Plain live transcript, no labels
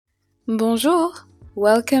Bonjour!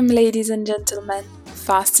 Welcome, ladies and gentlemen.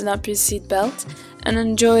 Fasten up your seatbelt and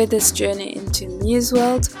enjoy this journey into Muse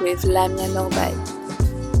World with Lamia Norbay.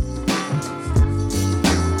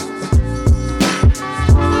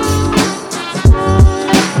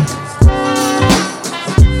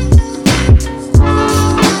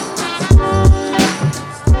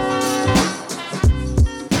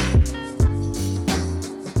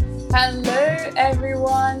 Hello,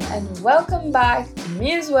 everyone, and welcome back to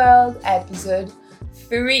Muse World episode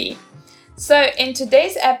 3. So in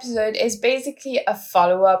today's episode is basically a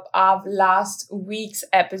follow-up of last week's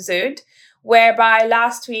episode, whereby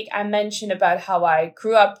last week I mentioned about how I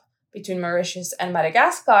grew up between Mauritius and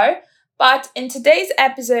Madagascar. But in today's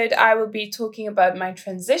episode, I will be talking about my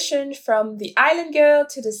transition from the island girl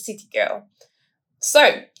to the city girl.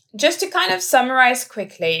 So just to kind of summarize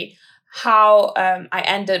quickly how I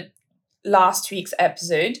ended last week's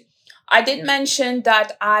episode, I did mention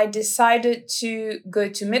that I decided to go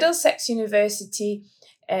to Middlesex University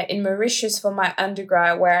in Mauritius for my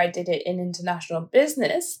undergrad, where I did it in international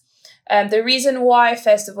business. The reason why,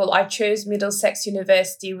 first of all, I chose Middlesex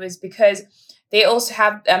University was because they also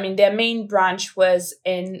have, their main branch was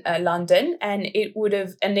in London, and it would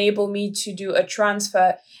have enabled me to do a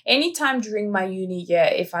transfer anytime during my uni year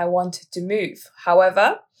if I wanted to move.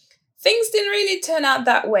 However, things didn't really turn out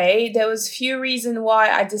that way. There was few reasons why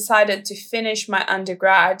I decided to finish my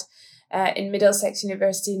undergrad in Middlesex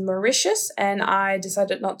University in Mauritius, and I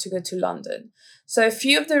decided not to go to London. So a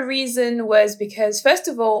few of the reason was because, first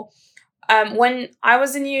of all, when I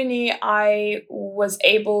was in uni, I was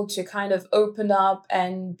able to kind of open up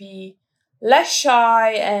and be less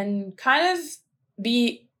shy and kind of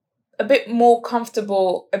be a bit more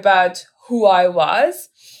comfortable about who I was.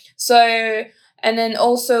 So, and then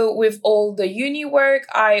also with all the uni work,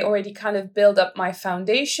 I already kind of built up my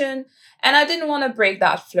foundation and I didn't want to break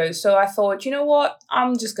that flow. So I thought, you know what,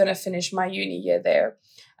 I'm just going to finish my uni year there.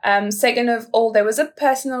 Second of all, there was a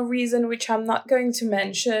personal reason which I'm not going to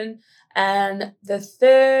mention. And the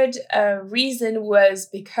third reason was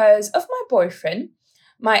because of my boyfriend,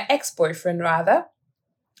 my ex-boyfriend rather.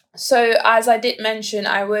 So as I did mention,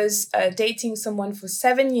 I was dating someone for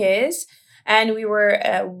 7 years and we were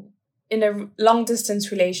in a long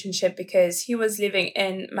distance relationship because he was living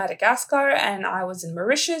in Madagascar and I was in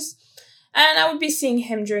Mauritius, and I would be seeing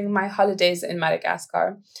him during my holidays in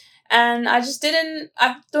Madagascar. And I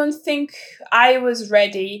don't think I was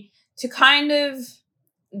ready to kind of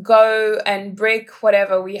go and break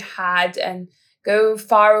whatever we had and go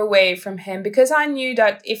far away from him, because I knew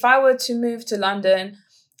that if I were to move to London,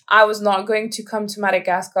 I was not going to come to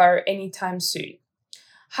Madagascar anytime soon.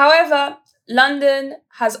 However, London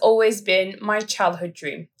has always been my childhood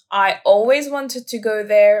dream. I always wanted to go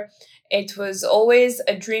there. It was always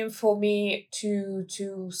a dream for me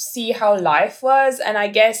to see how life was. And I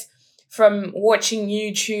guess from watching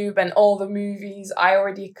YouTube and all the movies, I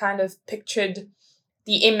already kind of pictured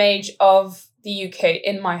the image of the UK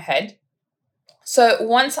in my head. So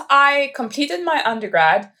once I completed my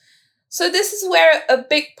undergrad, so this is where a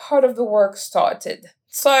big part of the work started.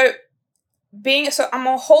 So I'm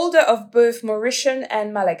a holder of both Mauritian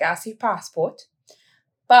and Malagasy passport,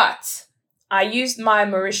 but I used my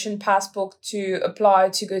Mauritian passport to apply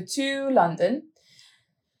to go to London.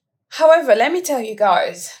 However, let me tell you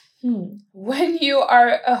guys, when you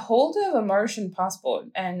are a holder of a Mauritian passport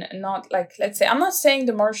and not like, let's say, I'm not saying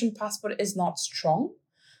the Mauritian passport is not strong,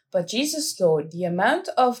 but Jesus Lord, the amount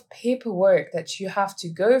of paperwork that you have to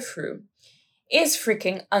go through is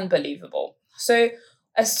freaking unbelievable. So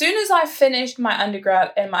as soon as I finished my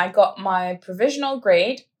undergrad and I got my provisional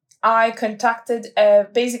grade, I contacted,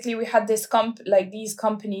 basically we had these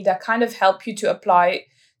company that kind of help you to apply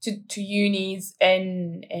to unis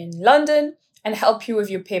in London and help you with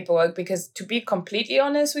your paperwork. Because to be completely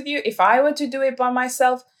honest with you, if I were to do it by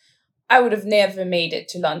myself, I would have never made it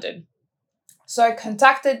to London. So I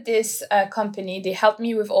contacted this company. They helped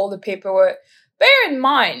me with all the paperwork. Bear in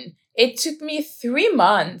mind, it took me 3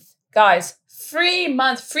 months, guys, 3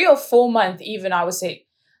 months, 3 or 4 months even, I would say,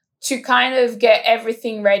 to kind of get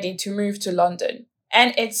everything ready to move to London.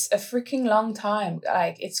 And it's a freaking long time.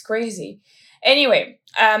 Like, it's crazy. Anyway,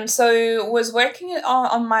 so was working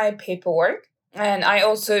on my paperwork. And I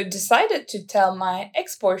also decided to tell my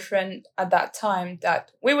ex-boyfriend at that time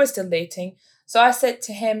that we were still dating. So I said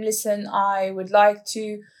to him, listen, I would like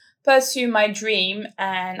to pursue my dream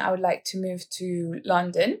and I would like to move to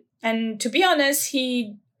London. And to be honest,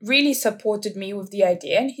 he really supported me with the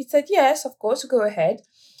idea. And he said, yes, of course, go ahead.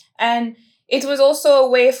 And it was also a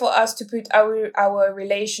way for us to put our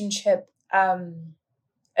relationship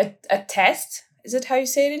a test. Is it how you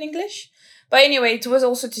say it in English? But anyway, it was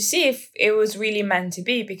also to see if it was really meant to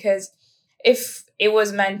be, because if it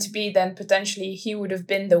was meant to be, then potentially he would have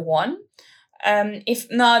been the one.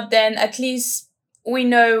 If not, then at least we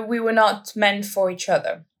know we were not meant for each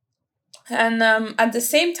other. And at the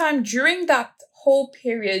same time, during that whole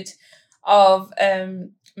period of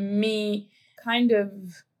me kind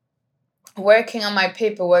of working on my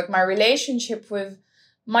paperwork, my relationship with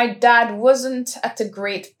my dad wasn't at a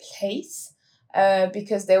great place,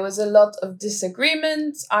 because there was a lot of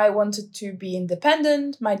disagreements. I wanted to be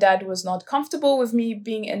independent. My dad was not comfortable with me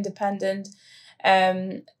being independent.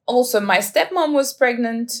 Also, my stepmom was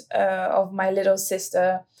pregnant of my little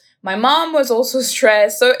sister. My mom was also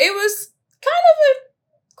stressed. So it was kind of a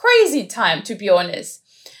crazy time, to be honest.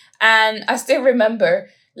 And I still remember,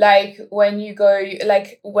 like, when you go,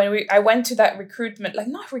 like, I went to that recruitment, like,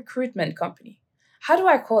 not recruitment company. How do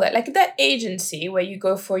I call that? Like that agency where you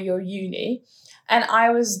go for your uni. And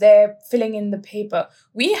I was there filling in the paper.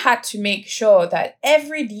 We had to make sure that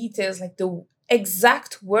every details, like the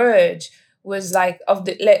exact word was like of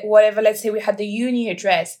the, whatever, let's say we had the uni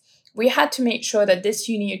address. We had to make sure that this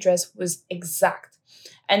uni address was exact.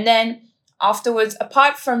 And then afterwards,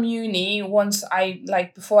 apart from uni,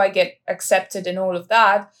 before I get accepted and all of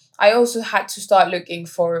that, I also had to start looking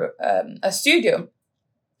for a studio.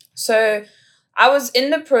 So I was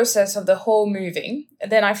in the process of the whole moving. And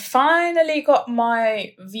then I finally got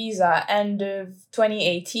my visa end of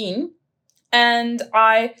 2018. And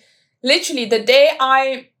I literally, the day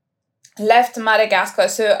I left Madagascar,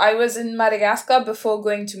 so I was in Madagascar before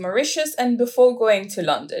going to Mauritius and before going to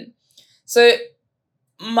London. So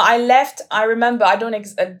I left, I remember,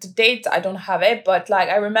 the date, I don't have it, but like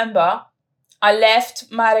I remember I left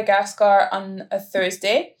Madagascar on a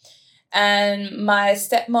Thursday, and my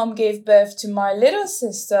stepmom gave birth to my little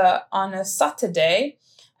sister on a Saturday.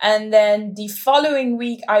 And then the following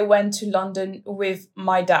week, I went to London with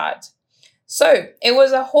my dad. So it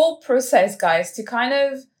was a whole process, guys, to kind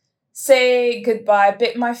of say goodbye,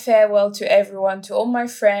 bid my farewell to everyone, to all my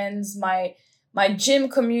friends, my gym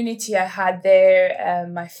community I had there,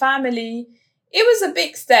 my family. It was a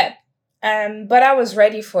big step. But I was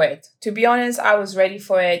ready for it. To be honest, I was ready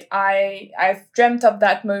for it. I've dreamt of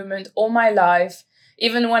that moment all my life,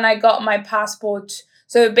 even when I got my passport.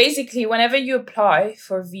 So basically, whenever you apply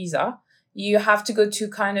for a visa, you have to go to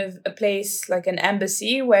kind of a place like an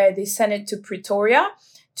embassy where they send it to Pretoria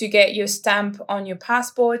to get your stamp on your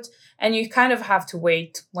passport. And you kind of have to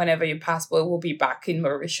wait whenever your passport will be back in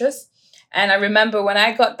Mauritius. And I remember when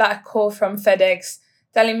I got that call from FedEx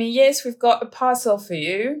telling me, yes, we've got a parcel for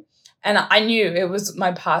you. And I knew it was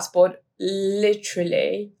my passport.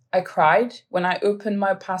 Literally, I cried when I opened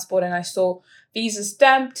my passport and I saw visa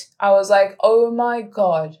stamped. I was like, oh my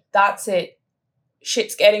God, that's it.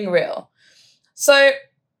 Shit's getting real. So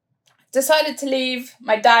decided to leave.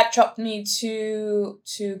 My dad came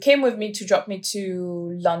with me to drop me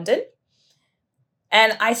to London.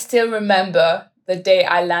 And I still remember the day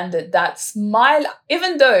I landed, that smile,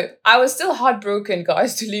 even though I was still heartbroken,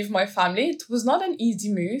 guys, to leave my family. It was not an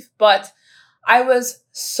easy move, but I was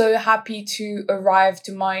so happy to arrive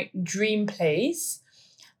to my dream place.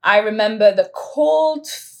 I remember the cold,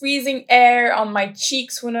 freezing air on my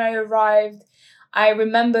cheeks when I arrived. I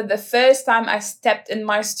remember the first time I stepped in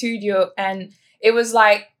my studio, and it was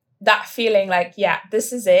like that feeling like, yeah,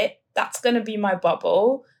 this is it. That's going to be my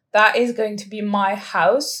bubble. That is going to be my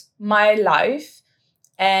house, my life,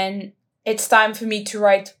 and it's time for me to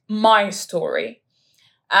write my story.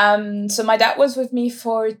 So my dad was with me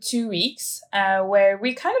for 2 weeks, where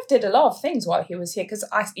we kind of did a lot of things while he was here, because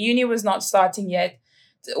uni was not starting yet.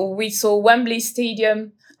 We saw Wembley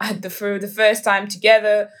Stadium for the first time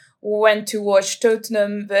together. We went to watch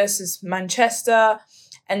Tottenham versus Manchester.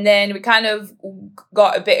 And then we kind of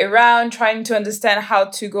got a bit around trying to understand how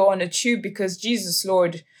to go on a tube, because Jesus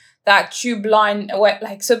Lord, that tube line went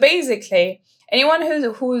like, so basically anyone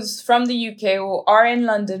who's from the UK or are in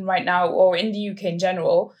London right now or in the UK in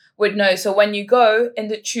general would know. So when you go in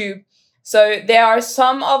the tube, so there are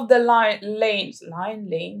some of the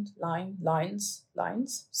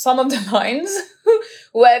some of the lines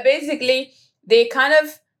where basically they kind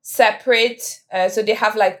of separate, so they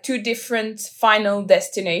have like two different final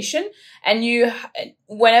destination, and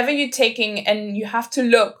whenever you're taking, and you have to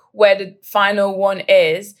look where the final one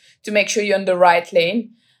is to make sure you're on the right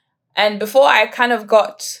lane. And before I kind of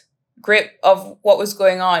got grip of what was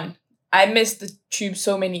going on, I missed the tube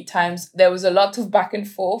so many times. There was a lot of back and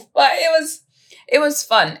forth, but it was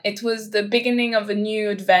fun. It was the beginning of a new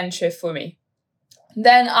adventure for me.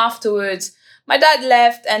 Then afterwards, my dad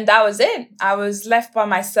left, and that was it. I was left by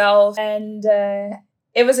myself, and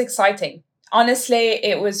it was exciting. honestly,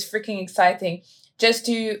 it was freaking exciting.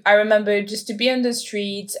 I remember just to be on the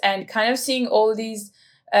streets and kind of seeing all these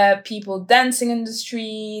people dancing in the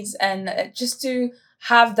streets, and just to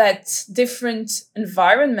have that different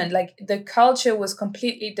environment. Like the culture was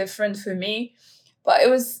completely different for me, but it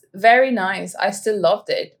was very nice. I still loved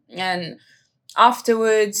it. And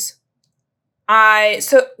afterwards,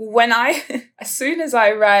 when I, as soon as I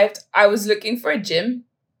arrived, I was looking for a gym.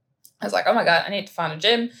 I was like, oh my God, I need to find a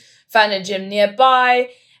gym. Found a gym nearby.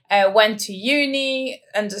 Went to uni,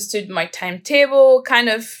 understood my timetable, kind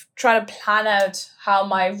of try to plan out how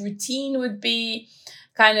my routine would be,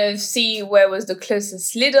 kind of see where was the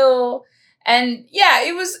closest Lidl. And yeah,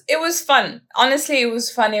 it was fun. Honestly, it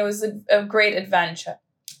was fun. It was a great adventure.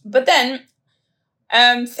 But then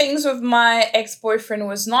things with my ex-boyfriend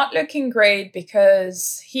was not looking great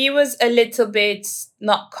because he was a little bit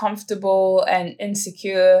not comfortable and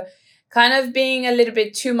insecure, kind of being a little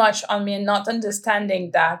bit too much on me and not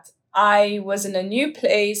understanding that I was in a new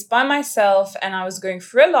place by myself and I was going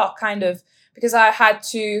through a lot, kind of, because I had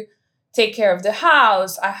to take care of the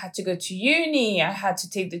house, I had to go to uni, I had to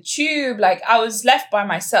take the tube. Like I was left by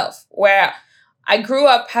myself, where I grew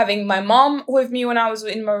up having my mom with me when I was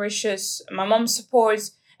in Mauritius, my mom's support.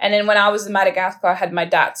 And then when I was in Madagascar, I had my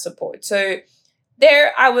dad's support. So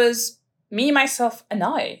there I was me, myself, and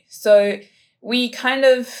I. So we kind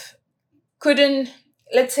of couldn't,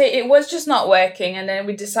 let's say it was just not working. And then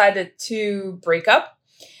we decided to break up.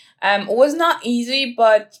 It was not easy,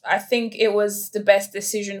 but I think it was the best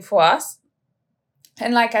decision for us.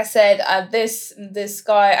 And like I said, this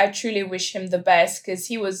guy, I truly wish him the best because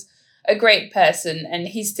he was a great person and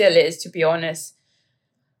he still is, to be honest.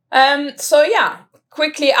 So yeah,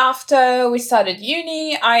 quickly after we started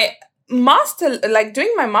uni,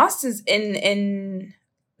 doing my masters in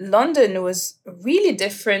London was really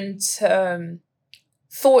different. I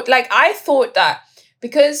thought that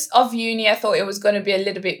because of uni, I thought it was going to be a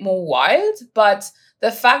little bit more wild, but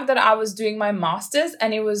the fact that I was doing my masters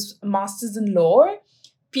and it was masters in law,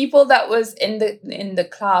 people that was in the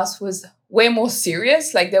class was way more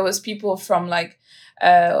serious. Like there was people from a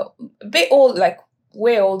bit old, like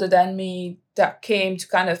way older than me, that came to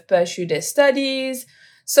kind of pursue their studies.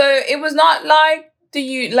 So it was not like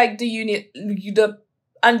the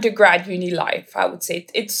undergrad uni life. I would say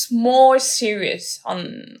it's more serious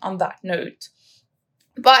on that note,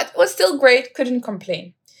 but it was still great. Couldn't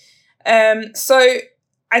complain. So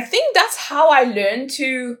I think that's how I learned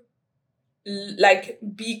to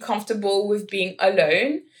be comfortable with being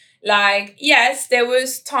alone. Like, yes, there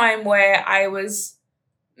was time where I was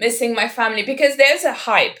missing my family because there's a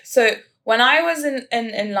hype. So when I was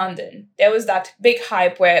in London, there was that big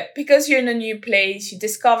hype where because you're in a new place, you're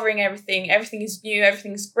discovering everything is new,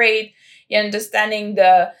 everything's great, you're understanding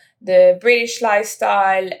the British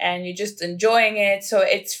lifestyle and you're just enjoying it. So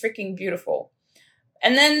it's freaking beautiful.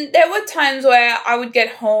 And then there were times where I would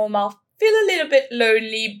get home, I'll feel a little bit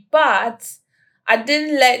lonely, but I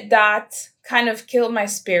didn't let that kind of kill my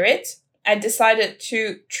spirit. I decided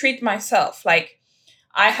to treat myself. Like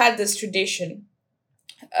I had this tradition.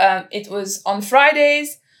 It was on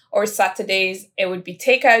Fridays or Saturdays, it would be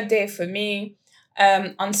takeout day for me.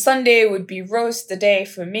 On Sunday, it would be roast the day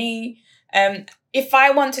for me. If I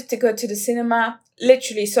wanted to go to the cinema,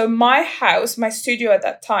 literally, so my house, my studio at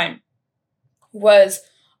that time was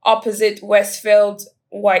opposite Westfield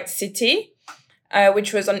White City,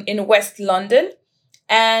 which was in West London.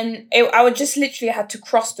 And I would just literally had to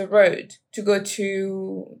cross the road to go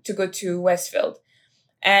to Westfield.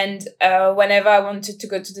 And whenever I wanted to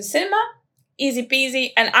go to the cinema, easy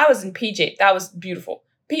peasy. And I was in PJ. That was beautiful.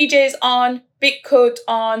 PJs on, big coat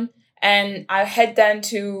on, and I head down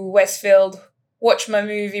to Westfield, watch my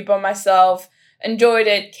movie by myself, enjoyed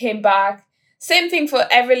it, came back. Same thing for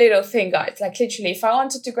every little thing, guys. Like literally, if I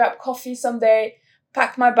wanted to grab coffee someday,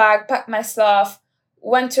 pack my bag, pack my stuff,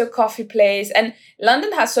 went to a coffee place. And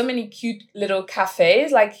London has so many cute little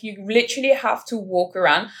cafes. Like you literally have to walk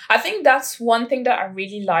around. I think that's one thing that I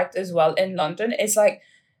really liked as well in London. Is like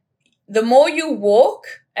the more you walk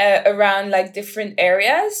around like different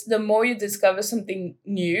areas, the more you discover something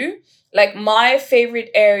new. Like my favorite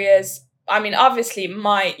areas, I mean, obviously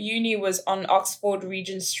my uni was on Oxford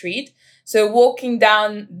Regent Street. So walking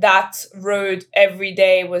down that road every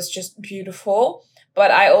day was just beautiful. But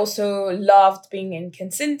I also loved being in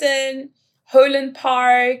Kensington, Holland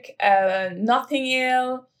Park, Notting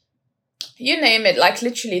Hill, you name it. Like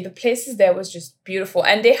literally the places there was just beautiful.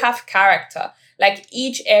 And they have character. Like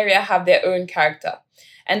each area have their own character.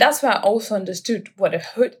 And that's when I also understood what a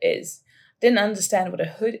hood is. Didn't understand what a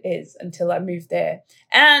hood is until I moved there.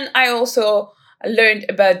 And I also I learned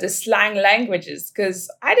about the slang languages because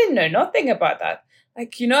I didn't know nothing about that.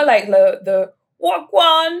 Like, like the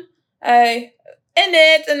wagwan, in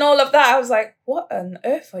it and all of that. I was like, what on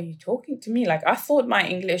earth are you talking to me? Like, I thought my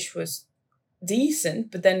English was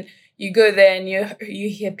decent, but then you go there and you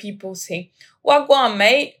hear people saying, wagwan,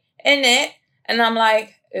 mate, in it. And I'm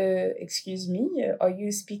like, excuse me, are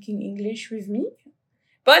you speaking English with me?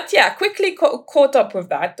 But yeah, quickly caught up with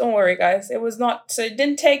that. Don't worry, guys. It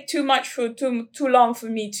didn't take too long for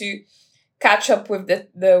me to catch up with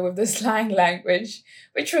the slang language,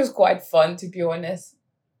 which was quite fun, to be honest.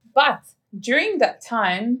 But during that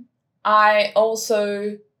time, I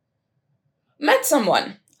also met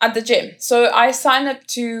someone at the gym. So I signed up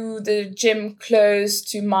to the gym close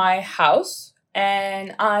to my house,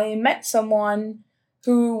 and I met someone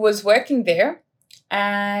who was working there,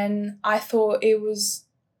 and I thought it was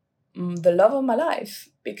the love of my life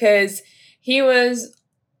because he was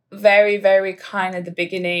very, very kind at the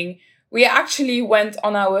beginning. We actually went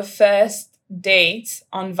on our first date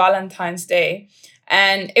on Valentine's Day,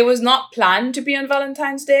 and it was not planned to be on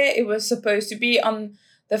Valentine's Day. It was supposed to be on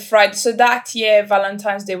the Friday. So that year,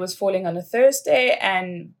 Valentine's Day was falling on a Thursday,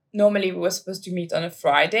 and normally we were supposed to meet on a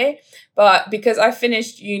Friday. But because I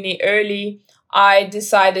finished uni early, we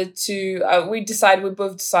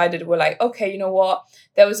both decided, we're like, okay, you know what?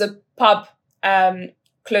 There was a pub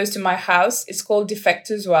close to my house. It's called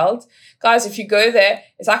Defectors World. Guys, if you go there,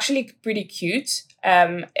 it's actually pretty cute.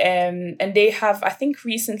 And they have, I think,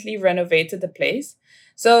 recently renovated the place.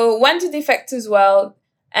 So went to Defectors World,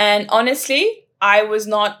 and honestly, I was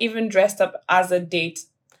not even dressed up as a date.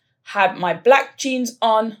 Had my black jeans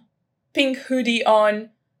on, pink hoodie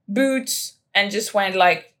on, boots, and just went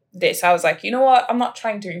like this. I was like, you know what? I'm not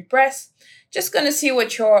trying to impress. Just gonna see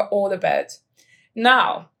what you're all about.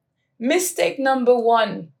 Now, mistake number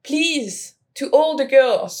one, please, to all the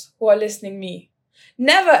girls who are listening me,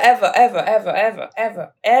 never, ever, ever, ever, ever,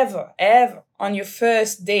 ever, ever, ever on your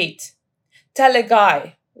first date, tell a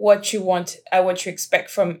guy what you want, what you expect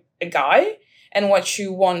from a guy and what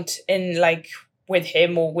you want in like with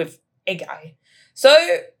him or with a guy. So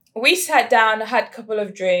we sat down, had a couple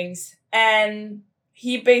of drinks, and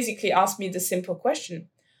he basically asked me the simple question,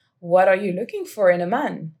 what are you looking for in a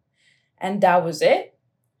man? And that was it.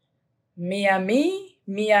 Mia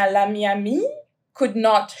la mia me could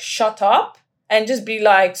not shut up and just be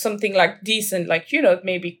like something like decent, like,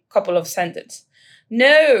 maybe a couple of sentences.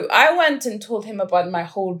 No, I went and told him about my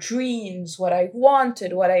whole dreams, what I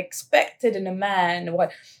wanted, what I expected in a man,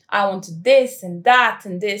 what I wanted this and that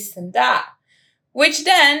and this and that. Which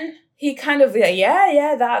then he kind of,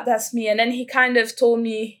 that's me. And then he kind of told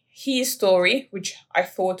me his story, which I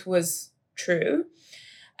thought was true.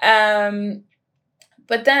 But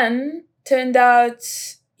then turned out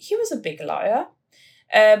he was a big liar.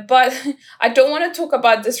 But I don't want to talk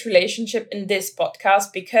about this relationship in this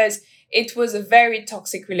podcast because it was a very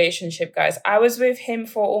toxic relationship, guys. I was with him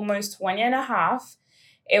for almost 1 year and a half.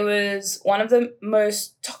 It was one of the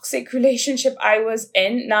most toxic relationship I was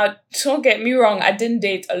in. Now, don't get me wrong, I didn't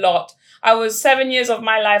date a lot. I was 7 years of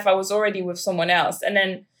my life, I was already with someone else. And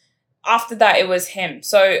then after that, it was him.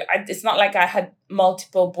 So it's not like I had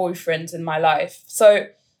multiple boyfriends in my life. So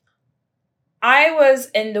I was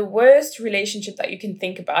in the worst relationship that you can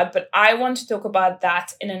think about, but I want to talk about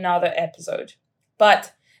that in another episode.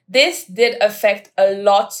 But this did affect a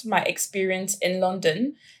lot my experience in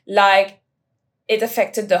London. Like, it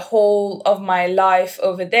affected the whole of my life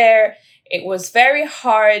over there. It was very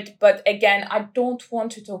hard, but again, I don't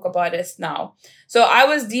want to talk about this now. So I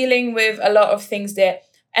was dealing with a lot of things there.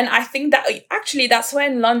 And I think that actually that's why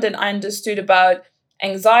in London I understood about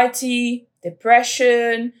anxiety,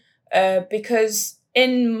 depression, because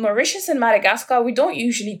in Mauritius and Madagascar, we don't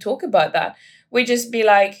usually talk about that. We just be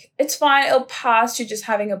like, it's fine, it'll pass, you're just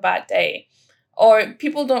having a bad day. Or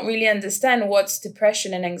people don't really understand what's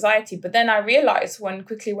depression and anxiety. But then I realized when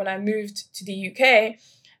I moved to the UK,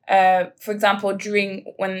 for example,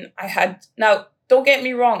 now, don't get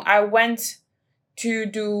me wrong, I went to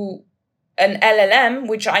do an LLM,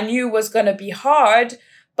 which I knew was going to be hard,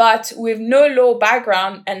 but with no law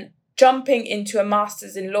background and jumping into a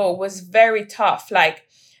master's in law was very tough. Like,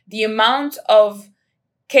 the amount of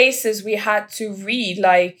cases we had to read,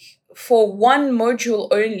 like, for one module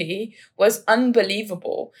only was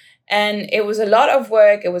unbelievable. And it was a lot of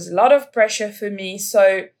work. It was a lot of pressure for me.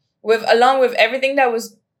 So along with everything that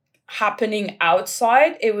was happening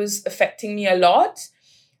outside, it was affecting me a lot.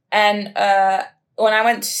 And when I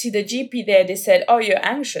went to see the GP there, they said, oh, you're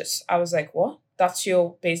anxious. I was like, what? That's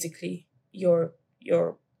your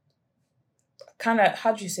kind of,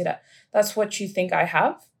 how do you say that? That's what you think I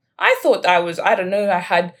have? I thought I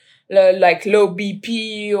had like low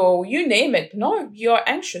BP or you name it. No, you're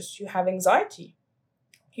anxious, you have anxiety.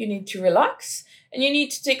 You need to relax and you need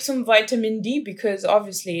to take some vitamin D because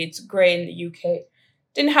obviously it's grey in the UK.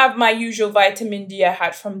 Didn't have my usual vitamin D I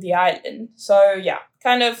had from the island. So yeah,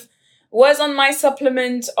 kind of was on my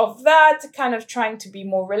supplement of that, kind of trying to be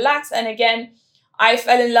more relaxed. And again, I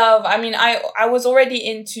fell in love. I mean, I was already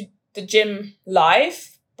into the gym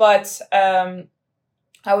life, but I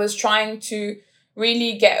was trying to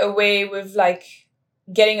really get away with like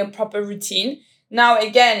getting a proper routine. Now,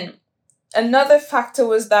 again, another factor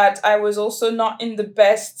was that I was also not in the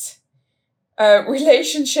best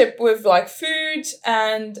relationship with like food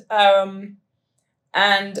and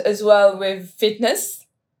as well with fitness.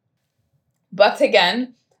 But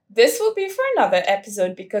again, this will be for another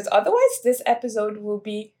episode because otherwise this episode will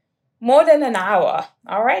be more than an hour.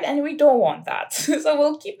 All right, and we don't want that, so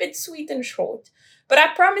we'll keep it sweet and short. But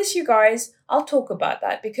I promise you guys, I'll talk about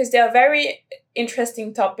that because they're a very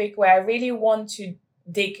interesting topic where I really want to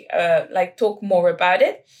talk more about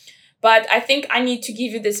it. But I think I need to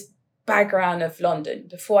give you this background of London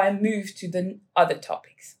before I move to the other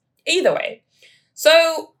topics. Either way,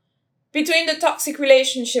 so between the toxic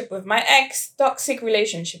relationship with my ex, toxic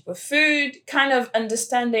relationship with food, kind of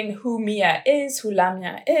understanding who Mia is, who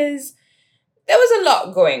Lamia is, there was a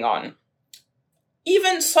lot going on.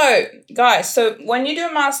 Even so, guys, so when you do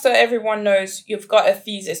a master, everyone knows you've got a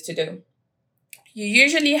thesis to do. You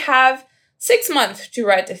usually have 6 months to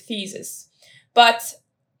write a thesis. But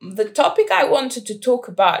the topic I wanted to talk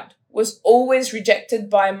about was always rejected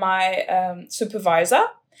by my supervisor.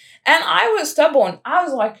 And I was stubborn. I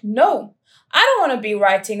was like, no, I don't want to be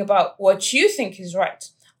writing about what you think is right.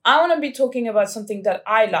 I want to be talking about something that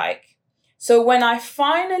I like. So when I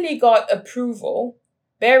finally got approval,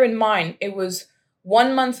 bear in mind, it was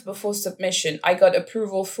 1 month before submission, I got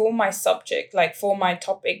approval for my subject, like for my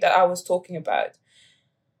topic that I was talking about.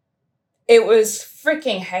 It was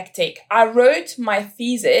freaking hectic. I wrote my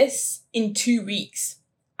thesis in 2 weeks.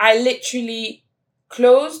 I literally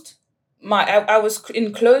I was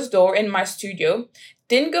in closed door in my studio,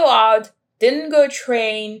 didn't go out, didn't go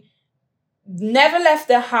train, never left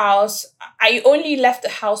the house. I only left the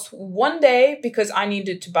house one day because I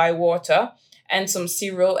needed to buy water and some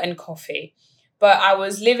cereal and coffee. But I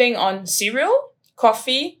was living on cereal,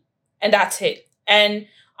 coffee, and that's it. And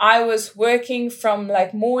I was working from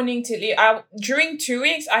like morning till during 2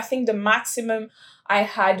 weeks. I think the maximum I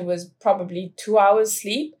had was probably 2 hours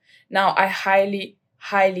sleep. Now I highly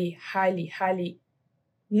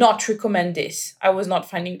not recommend this. I was not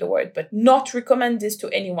finding the word, but not recommend this to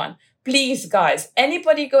anyone. Please, guys,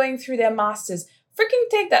 anybody going through their masters, freaking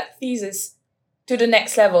take that thesis to the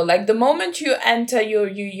next level. Like the moment you enter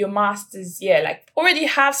your masters, like already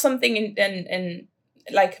have something in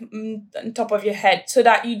on top of your head so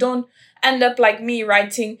that you don't end up like me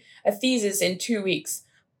writing a thesis in 2 weeks.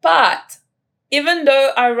 But even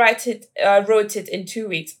though I wrote it in 2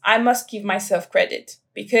 weeks, I must give myself credit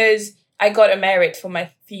because I got a merit for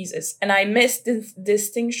my thesis and I missed the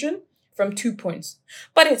distinction from 2 points.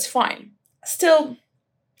 But it's fine. Still,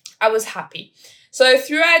 I was happy. So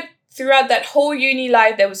throughout that whole uni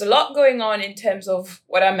life, there was a lot going on in terms of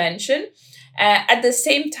what I mentioned. At the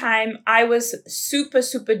same time, I was super,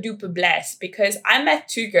 super duper blessed because I met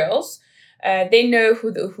 2 girls. They know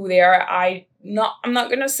who they are. I'm not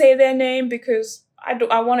gonna say their name because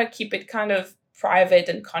I want to keep it kind of private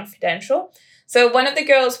and confidential. So one of the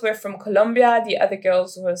girls were from Colombia, the other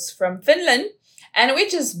girls was from Finland, and we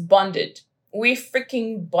just bonded. We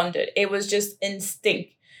freaking bonded. It was just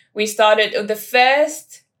instinct. We started the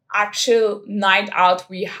first actual night out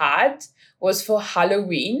we had was for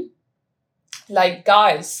Halloween. Like,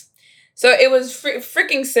 guys. So it was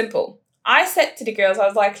freaking simple. I said to the girls, I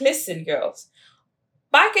was like, listen, girls,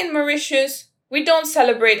 back in Mauritius, we don't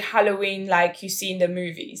celebrate Halloween like you see in the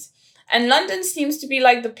movies. And London seems to be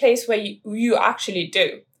like the place where you actually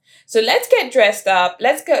do. So let's get dressed up,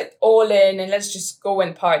 let's get all in, and let's just go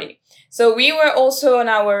and party. So we were also on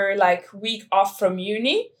our like week off from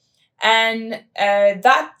uni. And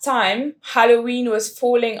that time, Halloween was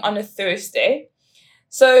falling on a Thursday.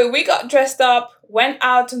 So we got dressed up, went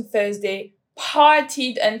out on Thursday,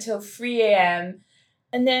 partied until 3 a.m.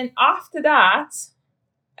 And then after that,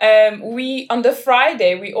 on the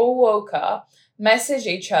Friday, we all woke up, messaged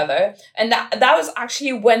each other. And that was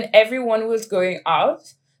actually when everyone was going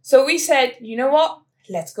out. So we said, you know what?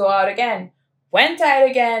 Let's go out again. Went out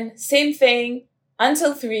again, same thing,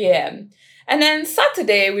 until 3 a.m. And then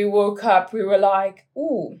Saturday, we woke up, we were like,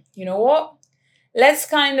 ooh, you know what? Let's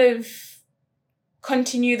kind of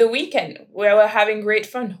continue the weekend where we're having great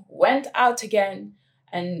fun. Went out again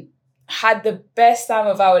and had the best time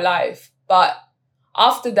of our life. But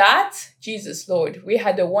after that, Jesus Lord, we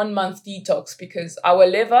had a 1 month detox because our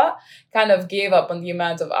liver kind of gave up on the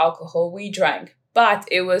amount of alcohol we drank. But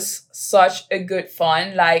it was such a good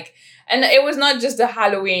fun. Like, and it was not just the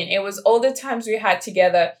Halloween, it was all the times we had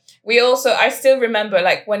together. I still remember,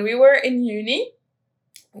 like, when we were in uni,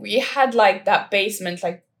 we had like that basement,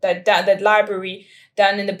 like that library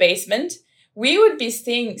down in the basement. We would be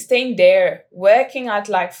staying there, working at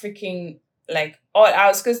like freaking like all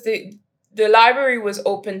hours because the library was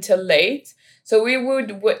open till late. So we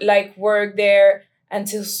would like work there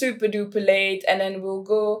until super duper late, and then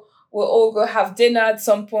we'll all go have dinner at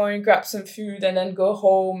some point, grab some food, and then go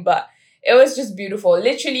home. But it was just beautiful.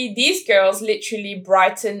 Literally, these girls literally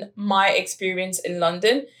brightened my experience in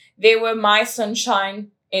London. They were my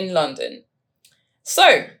sunshine in London.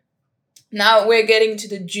 So now we're getting to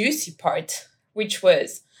the juicy part, which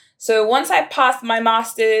was, so once I passed my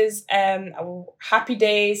master's, happy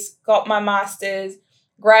days, got my master's,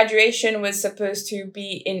 graduation was supposed to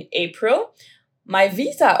be in April. My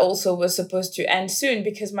visa also was supposed to end soon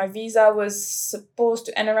because my visa was supposed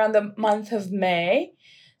to end around the month of May.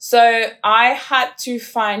 So I had to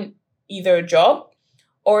find either a job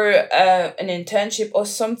or an internship or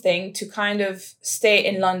something to kind of stay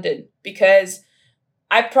in London, because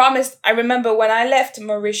I remember when I left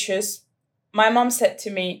Mauritius, my mom said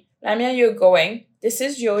to me, Lamia, you're going. This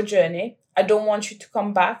is your journey. I don't want you to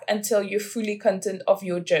come back until you're fully content of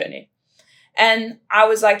your journey. And I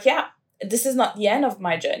was like, yeah, this is not the end of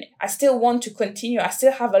my journey. I still want to continue. I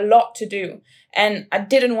still have a lot to do. And I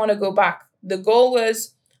didn't want to go back. The goal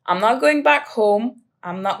was, I'm not going back home.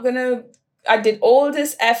 I did all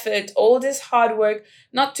this effort, all this hard work,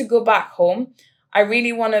 not to go back home. I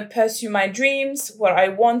really want to pursue my dreams, what I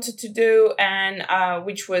wanted to do, and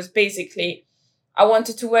which was basically, I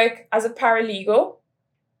wanted to work as a paralegal,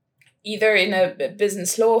 either in a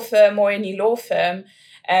business law firm or any law firm.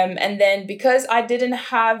 And then because I didn't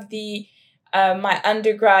have my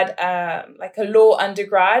undergrad, like a law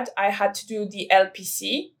undergrad, I had to do the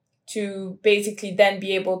LPC to basically then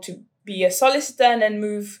be able to be a solicitor and then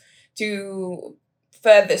move to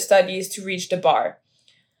further studies to reach the bar.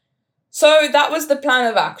 So that was the plan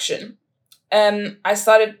of action. I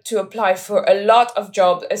started to apply for a lot of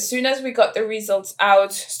jobs. As soon as we got the results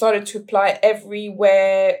out, started to apply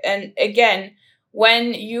everywhere. And again,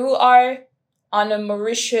 when you are on a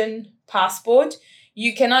Mauritian passport,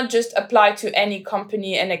 you cannot just apply to any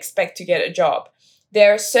company and expect to get a job.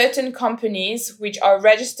 There are certain companies which are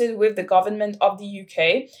registered with the government of the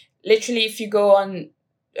UK. Literally, if you go on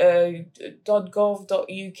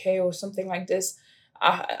 .gov.uk or something like this,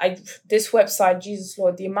 this website, Jesus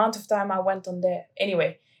Lord, the amount of time I went on there.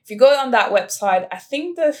 Anyway, if you go on that website, I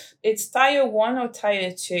think it's tier 1 or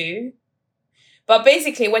tier 2. But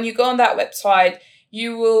basically, when you go on that website,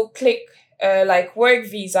 you will click like work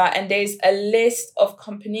visa, and there's a list of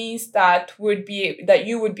companies that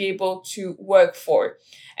you would be able to work for,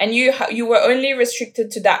 and you were only restricted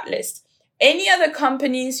to that list. Any other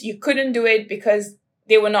companies, you couldn't do it because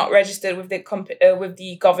they were not registered with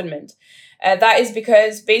the government. That is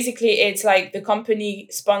because basically it's like the company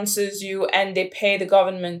sponsors you and they pay the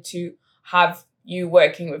government to have you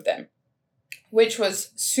working with them, which was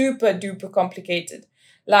super duper complicated.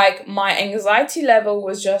 Like, my anxiety level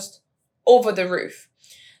was just over the roof.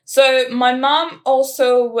 So my mom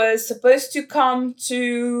also was supposed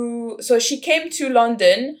to so she came to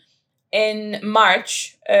London in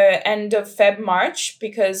March, end of March,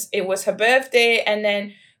 because it was her birthday. And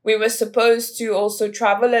then we were supposed to also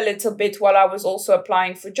travel a little bit while I was also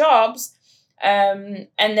applying for jobs, and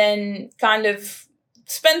then kind of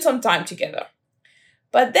spend some time together.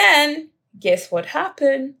 But then, guess what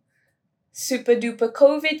happened? Super duper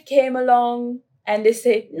COVID came along and they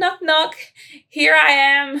said, knock, knock, here I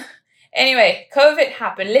am. Anyway, COVID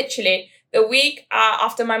happened. Literally, the week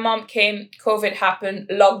after my mom came, COVID happened,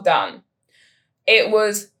 lockdown. It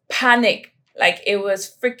was panic. Like, it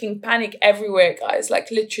was freaking panic everywhere, guys. Like,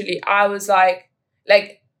 literally, I was like,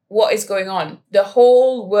 what is going on? The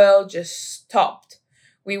whole world just stopped.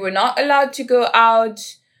 We were not allowed to go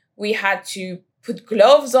out. We had to put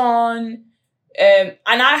gloves on. And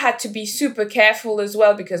I had to be super careful as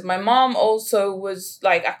well, because my mom also was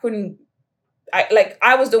like,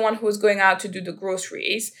 I was the one who was going out to do the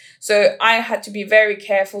groceries. So I had to be very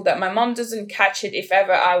careful that my mom doesn't catch it if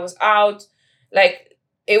ever I was out. Like,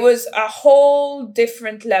 it was a whole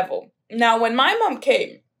different level. Now, when my mom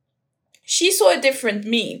came, she saw a different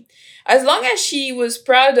me. As long as she was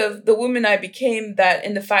proud of the woman I became, that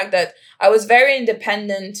in the fact that I was very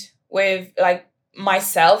independent with like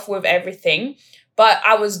myself, with everything, but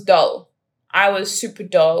I was dull. I was super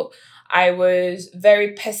dull. I was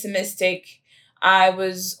very pessimistic. I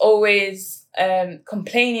was always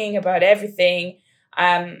complaining about everything.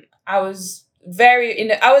 I was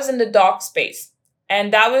I was in the dark space,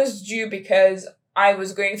 and that was due because I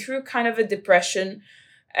was going through kind of a depression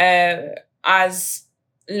as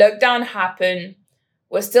lockdown happened.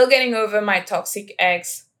 Was still getting over my toxic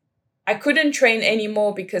ex. I couldn't train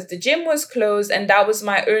anymore because the gym was closed, and that was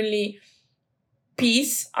my only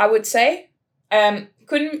peace, I would say.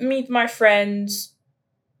 Couldn't meet my friends.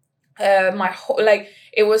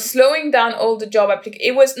 It was slowing down all the job applications.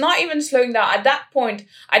 It was not even slowing down at that point.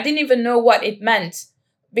 I didn't even know what it meant,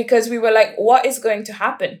 because we were like, what is going to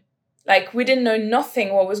happen? Like, we didn't know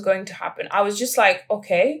nothing what was going to happen. I was just like,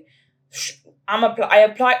 okay, I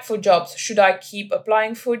applied for jobs. Should I keep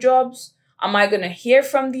applying for jobs? Am I going to hear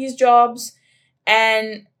from these jobs?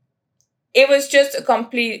 And it was just a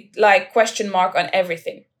complete question mark on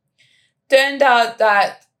everything. Turned out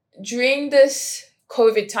that during this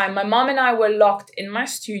COVID time, my mom and I were locked in my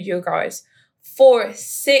studio, guys, for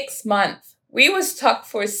 6 months. We were stuck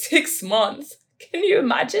for 6 months. Can you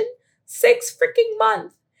imagine? 6 freaking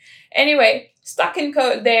months. Anyway, stuck in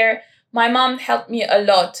code there. My mom helped me a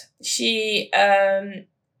lot. She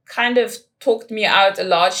kind of talked me out a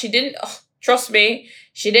lot. She didn't, trust me,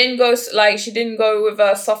 she didn't go with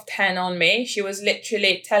a soft hand on me. She was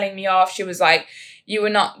literally telling me off. She was like, you were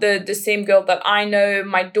not the same girl that I know.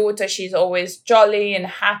 My daughter, she's always jolly and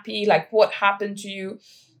happy. Like, what happened to you?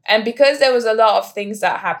 And because there was a lot of things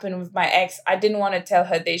that happened with my ex, I didn't want to tell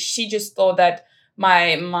her this. She just thought that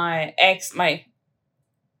my ex, my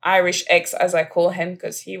Irish ex, as I call him,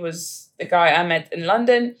 because he was the guy I met in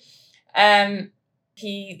London,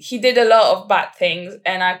 he did a lot of bad things,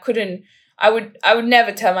 and I would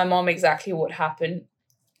never tell my mom exactly what happened,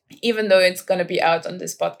 even though it's going to be out on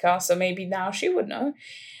this podcast, so maybe now she would know.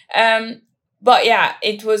 But yeah,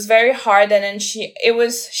 it was very hard, and then she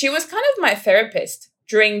was kind of my therapist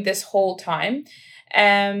during this whole time.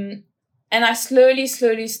 And I slowly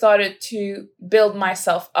started to build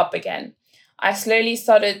myself up again. I slowly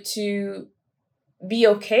started to be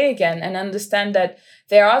okay again and understand that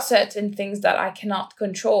there are certain things that I cannot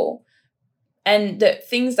control. And the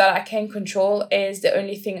things that I can control is the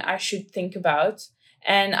only thing I should think about.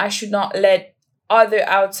 And I should not let other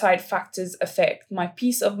outside factors affect my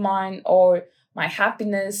peace of mind or my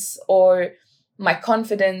happiness or my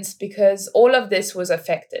confidence, because all of this was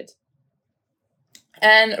affected.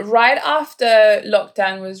 And right after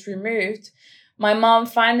lockdown was removed, my mom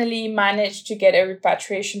finally managed to get a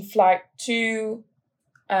repatriation flight to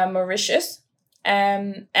Mauritius.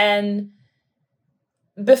 And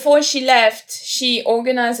before she left, she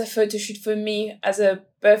organized a photo shoot for me as a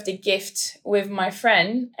birthday gift with my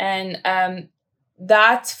friend. And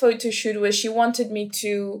that photo shoot was, she wanted me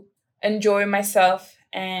to enjoy myself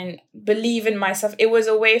and believe in myself. It was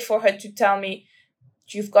a way for her to tell me,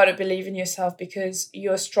 you've got to believe in yourself because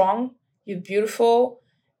you're strong, you're beautiful,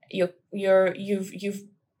 you've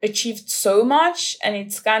achieved so much, and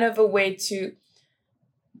it's kind of a way to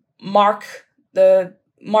mark the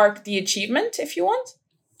achievement, if you want.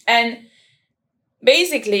 And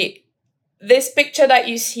basically, this picture that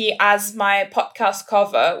you see as my podcast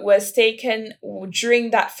cover was taken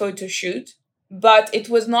during that photo shoot, but it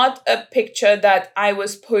was not a picture that I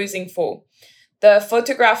was posing for. The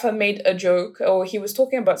photographer made a joke, or he was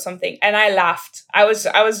talking about something, and I laughed. I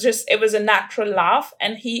was just, it was a natural laugh,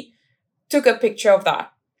 and he took a picture of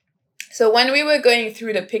that. So when we were going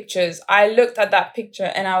through the pictures, I looked at that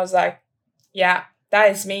picture and I was like, yeah, that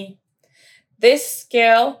is me. This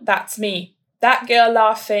girl, that's me. That girl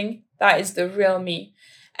laughing, that is the real me.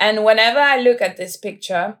 And whenever I look at this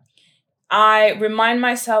picture, I remind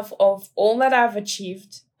myself of all that I've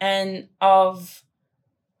achieved and of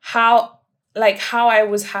how I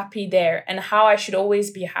was happy there and how I should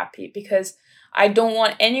always be happy, because I don't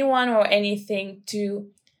want anyone or anything to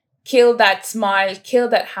kill that smile, kill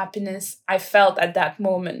that happiness I felt at that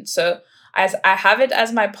moment. So as I have it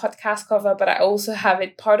as my podcast cover, but I also have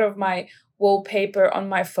it part of my wallpaper on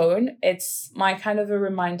my phone. It's my kind of a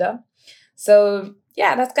reminder. So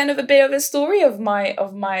yeah, that's kind of a bit of a story of my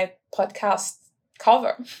podcast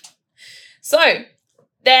cover. So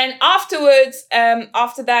then afterwards,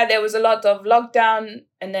 after that, there was a lot of lockdown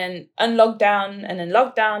and then unlockdown and then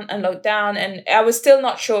lockdown, unlockdown, and I was still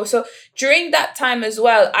not sure. So during that time as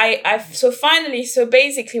well, so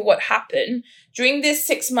basically what happened during this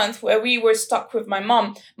 6 months where we were stuck with my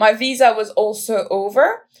mom, my visa was also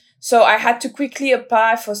over. So I had to quickly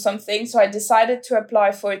apply for something. So I decided to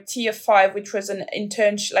apply for a Tier 5, which was an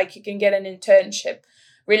internship, like you can get an internship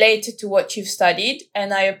related to what you've studied.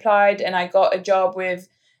 And I applied and I got a job with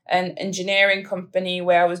an engineering company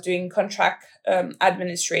where I was doing contract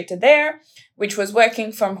administrator there, which was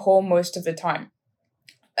working from home most of the time.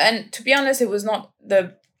 And to be honest, it was not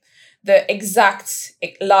the exact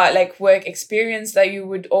like work experience that you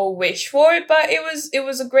would all wish for, but it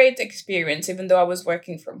was a great experience, even though I was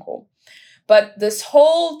working from home. But this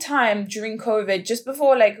whole time during COVID, just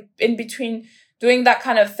before, like in between doing that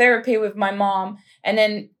kind of therapy with my mom and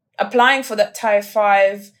then applying for that Tier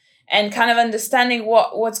 5 and kind of understanding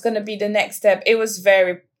what's going to be the next step, it was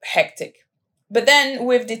very hectic. But then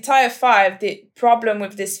with the Tier 5, the problem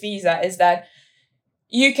with this visa is that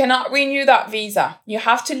you cannot renew that visa. You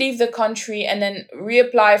have to leave the country and then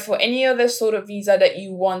reapply for any other sort of visa that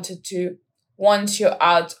you wanted to once you're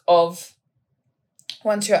out of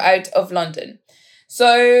London.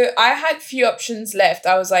 So I had few options left.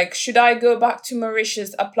 I was like, should I go back to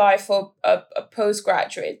Mauritius, apply for a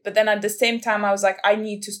postgraduate? But then at the same time, I was like, I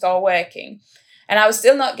need to start working. And I was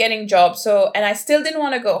still not getting jobs. And I still didn't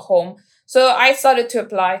want to go home. So I started to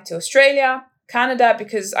apply to Australia, Canada,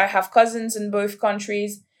 because I have cousins in both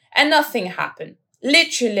countries, and nothing happened.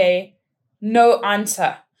 Literally no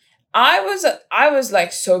answer. I was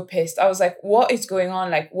like so pissed. I was like, what is going on?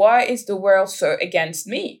 Like, why is the world so against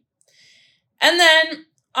me? And then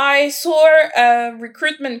I saw a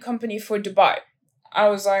recruitment company for Dubai. I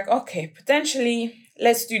was like, okay, potentially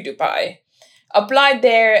let's do Dubai. Applied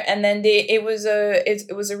there, and then it was a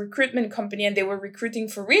recruitment company, and they were recruiting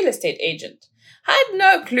for real estate agent. I had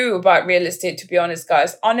no clue about real estate, to be honest,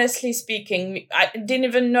 guys. Honestly speaking, I didn't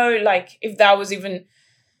even know like if that was even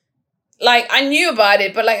like, I knew about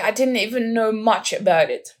it, but like I didn't even know much about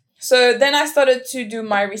it. So then I started to do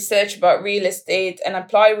my research about real estate and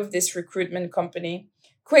apply with this recruitment company.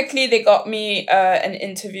 Quickly, they got me an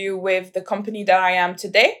interview with the company that I am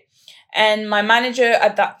today. And my manager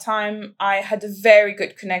at that time, I had a very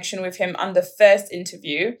good connection with him on the first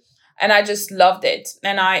interview. And I just loved it.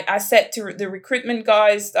 And I said to the recruitment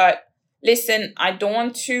guys that, listen, I don't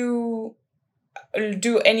want to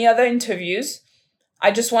do any other interviews.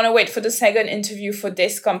 I just want to wait for the second interview for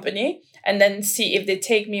this company and then see if they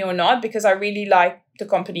take me or not, because I really like the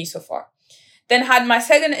company so far. Then had my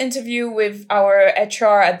second interview with our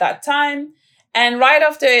HR at that time. And right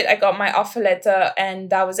after it, I got my offer letter, and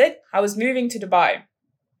that was it. I was moving to Dubai.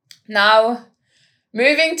 Now,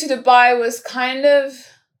 moving to Dubai was kind of,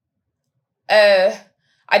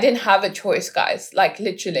 I didn't have a choice, guys, like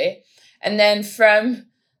literally. And then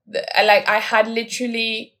I had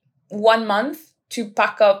literally 1 month to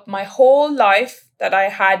pack up my whole life that I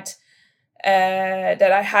had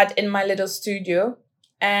in my little studio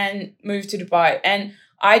and move to Dubai. And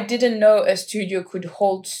I didn't know a studio could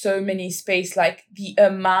hold so many space, like the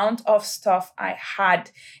amount of stuff I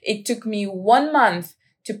had. It took me 1 month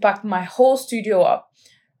to pack my whole studio up,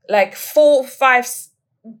 like 4, 5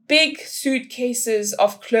 big suitcases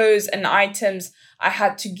of clothes and items I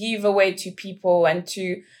had to give away to people and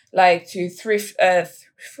to thrift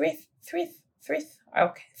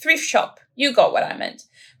shop. You got what I meant.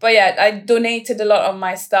 But yeah, I donated a lot of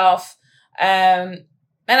my stuff.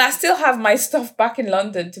 And I still have my stuff back in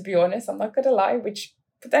London, to be honest. I'm not going to lie, which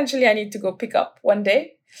potentially I need to go pick up one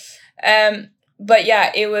day. But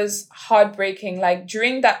yeah, it was heartbreaking. Like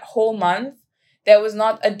during that whole month, there was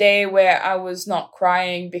not a day where I was not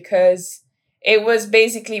crying, because it was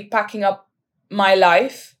basically packing up my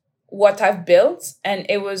life, what I've built, and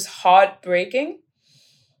it was heartbreaking.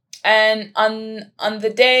 And on the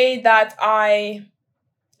day that I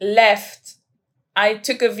left, I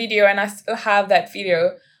took a video, and I still have that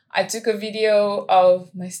video. I took a video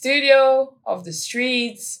of my studio, of the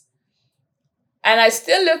streets, and I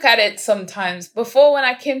still look at it sometimes. Before, when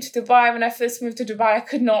I came to Dubai, when I first moved to Dubai, I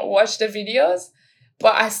could not watch the videos,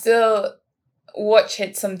 but I still watch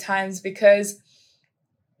it sometimes, because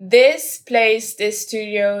this place, this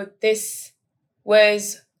studio, this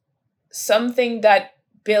was something that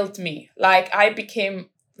built me. Like, I became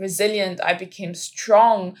resilient. I became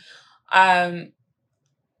strong. I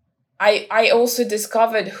also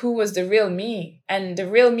discovered who was the real me. And the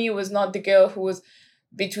real me was not the girl who was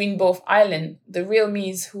between both islands. The real me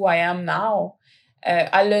is who I am now.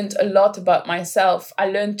 I learned a lot about myself. I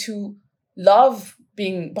learned to love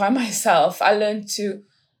being by myself. I learned to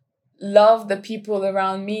love the people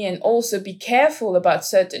around me, and also be careful about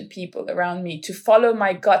certain people around me, to follow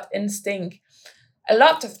my gut instinct. A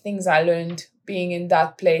lot of things I learned being in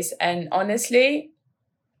that place. And honestly,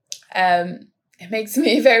 it makes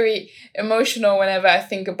me very emotional whenever I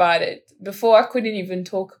think about it. Before, I couldn't even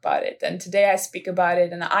talk about it. And today I speak about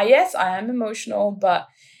it. And yes, I am emotional, but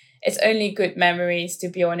it's only good memories, to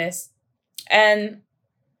be honest. And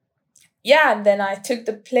yeah, and then I took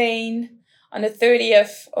the plane. on the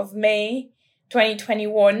 30th of May,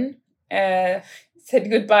 2021, said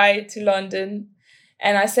goodbye to London.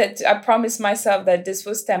 And I promised myself that this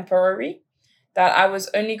was temporary, that I was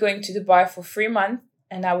only going to Dubai for 3 months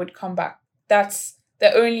and I would come back. That's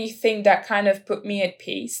the only thing that kind of put me at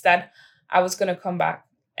peace, that I was going to come back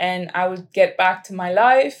and I would get back to my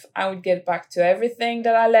life. I would get back to everything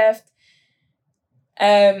that I left.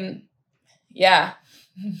 Yeah.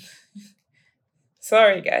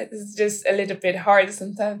 Sorry, guys. It's just a little bit hard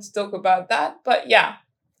sometimes to talk about that. But yeah,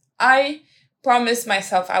 I promised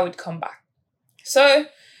myself I would come back. So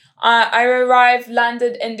I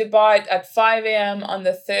landed in Dubai at 5 a.m. on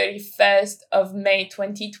the 31st of May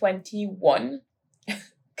 2021.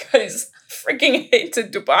 Because I freaking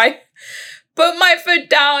hated Dubai. Put my foot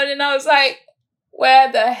down and I was like,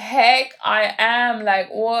 where the heck I am? Like,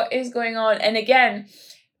 what is going on? And again,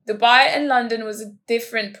 Dubai and London was a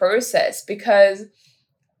different process, because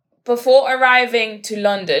before arriving to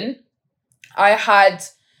London, I had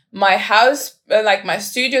my house, my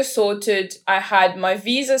studio sorted. I had my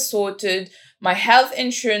visa sorted, my health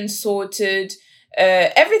insurance sorted,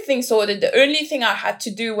 everything sorted. The only thing I had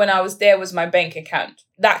to do when I was there was my bank account.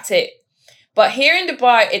 That's it. But here in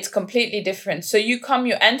Dubai, it's completely different. So you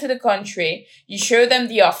enter the country, you show them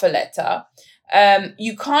the offer letter.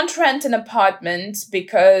 You can't rent an apartment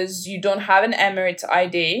because you don't have an Emirates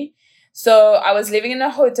ID. So I was living in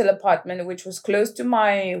a hotel apartment, which was close to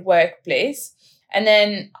my workplace. And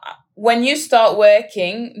then when you start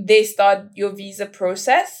working, they start your visa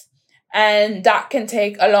process, and that can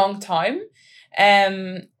take a long time.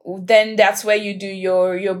 Then that's where you do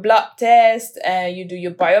your blood test, you do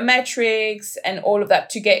your biometrics and all of that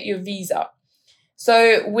to get your visa.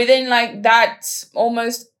 So within like that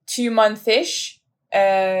almost 2 month-ish,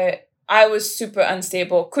 I was super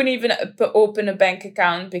unstable. Couldn't even open a bank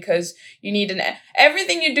account because you need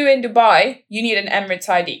everything you do in Dubai, you need an Emirates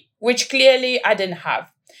ID, which clearly I didn't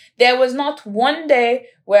have. There was not one day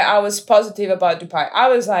where I was positive about Dubai. I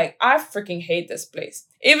was like, I freaking hate this place.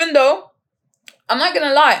 Even though, I'm not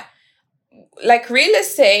gonna lie, like real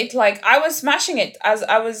estate, like I was smashing it.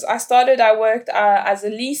 I worked as a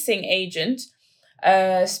leasing agent,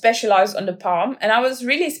 specialized on the Palm, and I was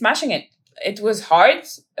really smashing it. It was hard,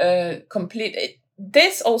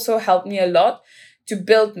 this also helped me a lot to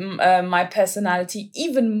build my personality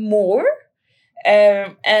even more.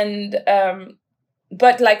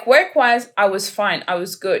 But like work-wise, I was fine. I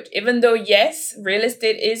was good. Even though, yes, real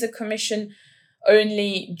estate is a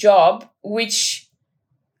commission-only job, which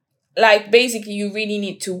like basically you really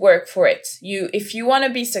need to work for it. If you want to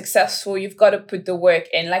be successful, you've got to put the work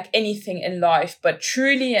in, like anything in life. But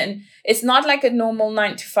truly, and it's not like a normal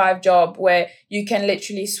 9-to-5 job where you can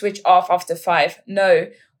literally switch off after 5. No,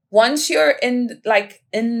 once you're in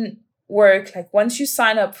work, like once you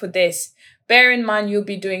sign up for this, bear in mind you'll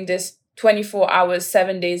be doing this 24 hours,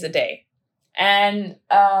 7 days a day. And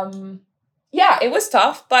yeah, it was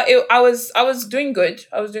tough, but I was doing good.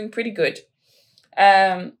 I was doing pretty good.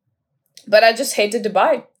 But I just hated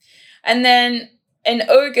Dubai. And then in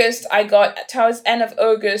August, towards end of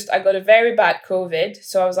August, I got a very bad COVID.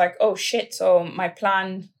 So I was like, oh shit, so my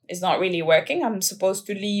plan is not really working. I'm supposed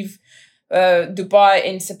to leave Dubai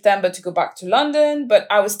in September to go back to London, but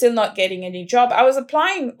I was still not getting any job. I was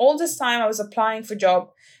applying all this time. I was applying for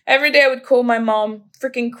job. Every day I would call my mom,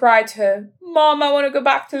 freaking cry to her. Mom, I want to go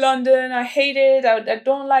back to London. I hate it. I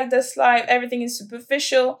don't like this life. Everything is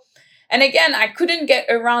superficial. And again, I couldn't get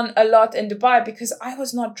around a lot in Dubai because I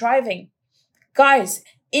was not driving. Guys,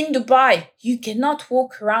 in Dubai, you cannot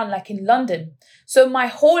walk around like in London. So my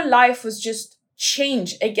whole life was just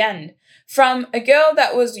changed again. From a girl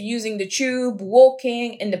that was using the tube,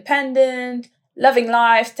 walking, independent, loving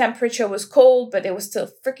life, temperature was cold, but it was still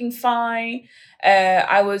freaking fine.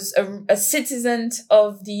 I was a citizen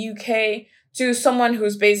of the UK, to someone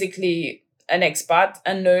who's basically an expat,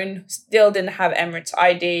 unknown, still didn't have Emirates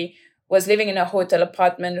ID, was living in a hotel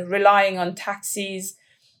apartment, relying on taxis,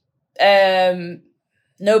 no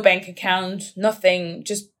bank account, nothing,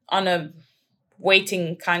 just on a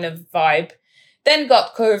waiting kind of vibe. Then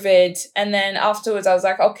got COVID, and then afterwards I was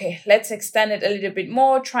like, okay, let's extend it a little bit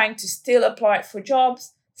more, trying to still apply for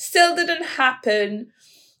jobs. Still didn't happen.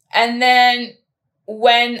 And then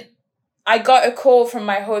when I got a call from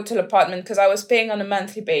my hotel apartment, because I was paying on a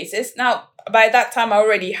monthly basis. Now, by that time, I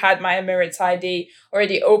already had my Emirates ID,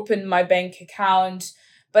 already opened my bank account.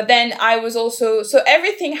 But then I was also, so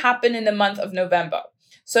everything happened in the month of November.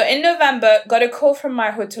 So in November, got a call from my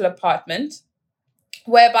hotel apartment,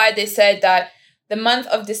 whereby they said that the month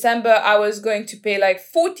of December, I was going to pay like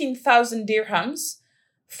 14,000 dirhams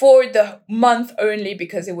for the month only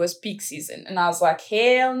because it was peak season. And I was like,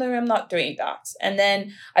 hell no, I'm not doing that. And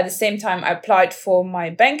then at the same time, I applied for my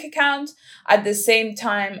bank account. At the same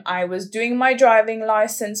time, I was doing my driving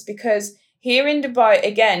license because here in Dubai,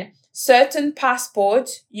 again, certain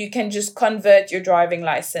passports, you can just convert your driving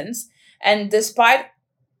license. And despite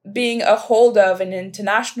being a holder of an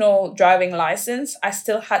international driving license, I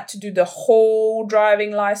still had to do the whole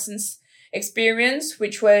driving license experience,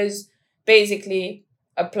 which was basically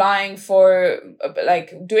applying for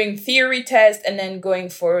like doing theory test and then going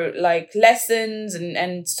for like lessons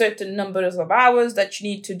and certain numbers of hours that you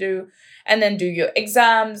need to do, and then do your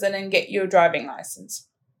exams and then get your driving license.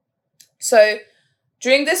 So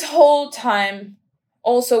during this whole time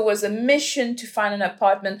also was a mission to find an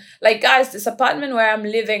apartment. Like, guys, this apartment where I'm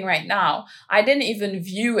living right now, I didn't even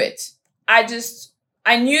view it. I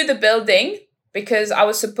knew the building because I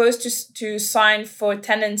was supposed to sign for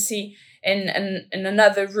tenancy in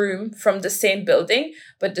another room from the same building,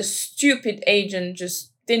 but the stupid agent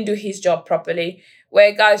just didn't do his job properly.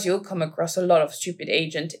 Where, guys, you'll come across a lot of stupid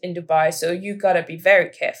agent in Dubai, so you gotta be very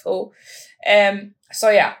careful. So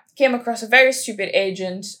yeah, came across a very stupid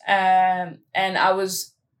agent, and I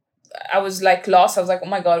was like lost. I was like, oh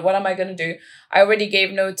my God, what am I gonna do? I already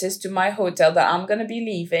gave notice to my hotel that I'm gonna be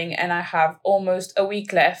leaving, and I have almost a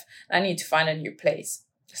week left. I need to find a new place.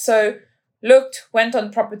 So went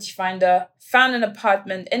on Property Finder, found an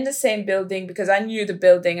apartment in the same building because I knew the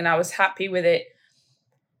building and I was happy with it.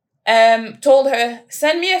 Told her,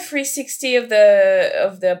 send me a 360 of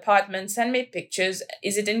the apartment, send me pictures.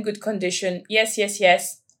 Is it in good condition? Yes.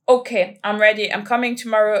 Okay, I'm ready. I'm coming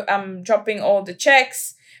tomorrow. I'm dropping all the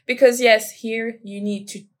checks because yes, here you need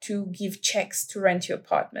to give checks to rent your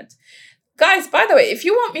apartment. Guys, by the way, if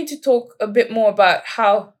you want me to talk a bit more about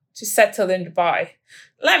how to settle in Dubai,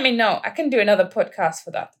 let me know. I can do another podcast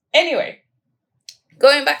for that. Anyway,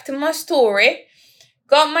 going back to my story.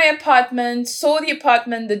 Got my apartment, saw the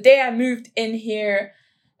apartment the day I moved in here.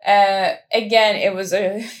 Again, it was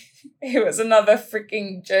another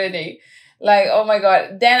freaking journey. Like, oh my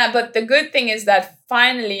God. But the good thing is that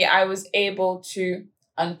finally I was able to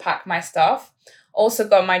unpack my stuff. Also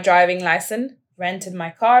got my driving license, rented my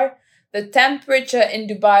car. The temperature in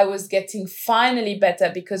Dubai was getting finally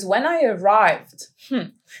better because when I arrived,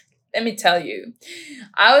 let me tell you,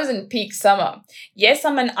 I was in peak summer. Yes,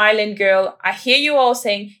 I'm an island girl. I hear you all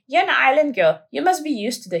saying, you're an island girl. You must be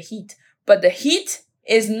used to the heat. But the heat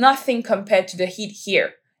is nothing compared to the heat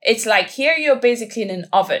here. It's like here you're basically in an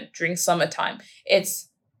oven during summertime. It's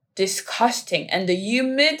disgusting. And the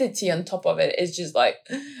humidity on top of it is just like,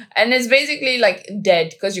 and it's basically like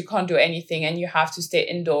dead because you can't do anything and you have to stay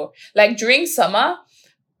indoor. Like during summer,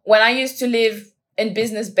 when I used to live in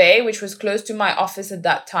Business Bay, which was close to my office at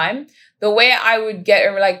that time, the way I would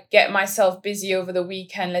get myself busy over the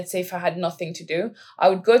weekend, let's say if I had nothing to do, I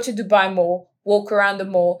would go to Dubai Mall, walk around the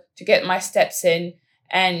mall to get my steps in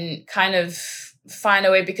and kind of find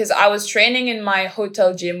a way, because I was training in my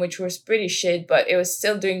hotel gym, which was pretty shit, but it was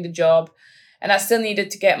still doing the job and I still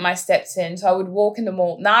needed to get my steps in. So I would walk in the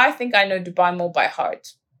mall. Now I think I know Dubai Mall by heart,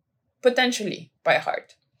 potentially by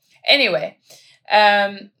heart. Anyway,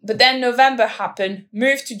 but then November happened,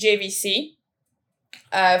 moved to JVC,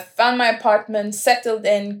 found my apartment, settled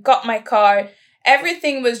in, got my car.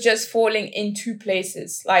 Everything was just falling in two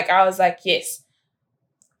places. Like I was like, yes,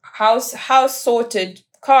 house sorted,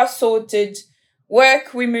 car sorted,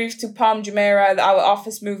 work, we moved to Palm Jumeirah, our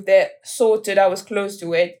office moved there, sorted, I was close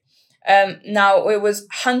to it. Now it was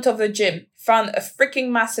hunt of a gym, found a freaking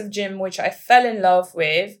massive gym, which I fell in love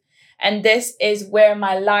with. And this is where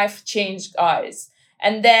my life changed, guys.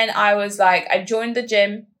 And then I was like, I joined the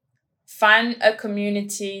gym, found a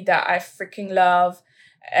community that I freaking love.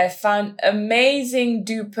 I found amazing,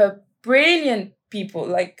 duper, brilliant people.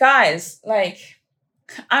 Like, guys, like,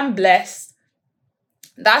 I'm blessed.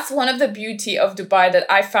 That's one of the beauty of Dubai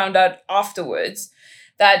that I found out afterwards,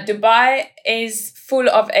 that Dubai is full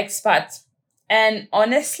of expats. And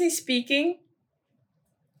honestly speaking,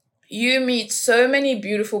 you meet so many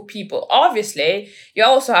beautiful people. Obviously, you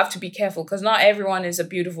also have to be careful because not everyone is a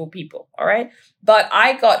beautiful people, all right? But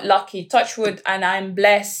I got lucky, touch wood, and I'm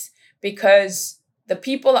blessed because the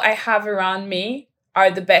people I have around me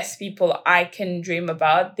are the best people I can dream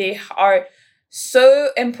about. They are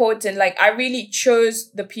so important. Like, I really chose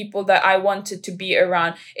the people that I wanted to be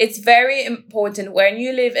around. It's very important when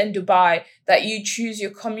you live in Dubai that you choose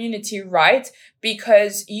your community right,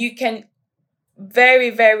 because you can very,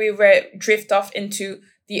 very drift off into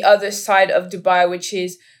the other side of Dubai, which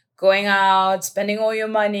is going out, spending all your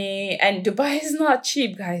money. And Dubai is not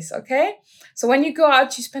cheap, guys, okay? So when you go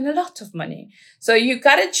out, you spend a lot of money. So you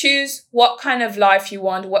got to choose what kind of life you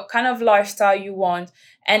want, what kind of lifestyle you want.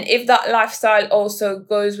 And if that lifestyle also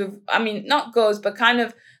goes with, not goes, but kind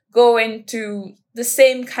of go into the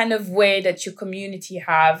same kind of way that your community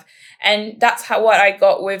have. And that's what I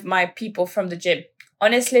got with my people from the gym.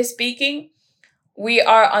 Honestly speaking, we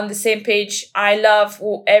are on the same page. I love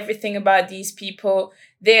everything about these people.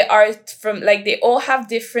 They are they all have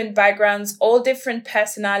different backgrounds, all different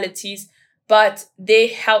personalities, but they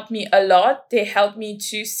help me a lot. They help me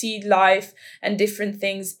to see life and different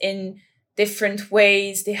things in different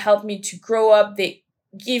ways. They help me to grow up. They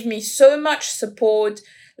give me so much support.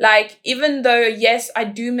 Like, even though, yes, I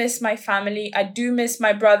do miss my family, I do miss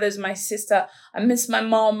my brothers, my sister, I miss my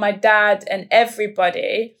mom, my dad, and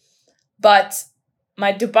everybody, but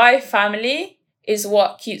my Dubai family is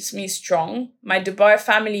what keeps me strong. My Dubai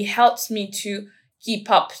family helps me to keep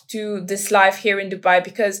up to this life here in Dubai,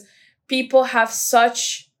 because people have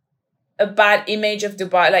such a bad image of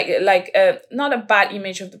Dubai, not a bad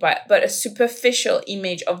image of Dubai, but a superficial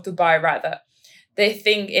image of Dubai rather. They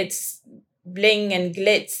think it's bling and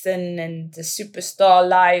glitz and the superstar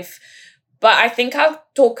life. But I think I'll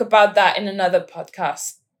talk about that in another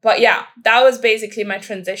podcast. But yeah, that was basically my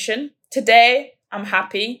transition. Today, I'm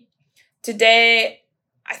happy. Today,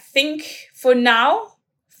 I think for now,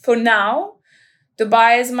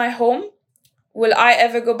 Dubai is my home. Will I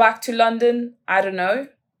ever go back to London? I don't know.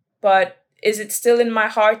 But is it still in my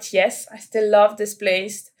heart? Yes, I still love this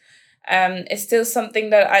place. It's still something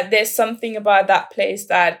there's something about that place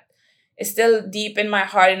that is still deep in my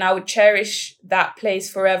heart, and I would cherish that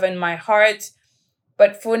place forever in my heart.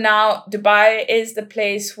 But for now, Dubai is the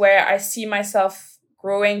place where I see myself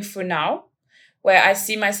growing for now, where I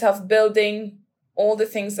see myself building all the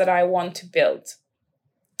things that I want to build.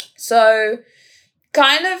 So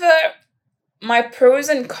kind of my pros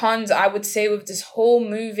and cons, I would say, with this whole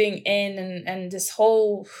moving in and this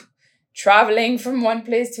whole traveling from one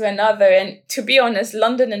place to another. And to be honest,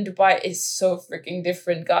 London and Dubai is so freaking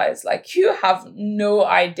different, guys. Like, you have no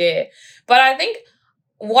idea. But I think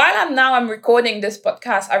while I'm recording this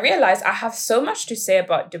podcast, I realize I have so much to say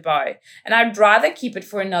about Dubai, and I'd rather keep it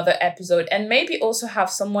for another episode and maybe also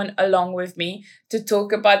have someone along with me to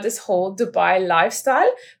talk about this whole Dubai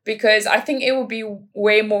lifestyle, because I think it will be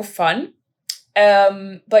way more fun.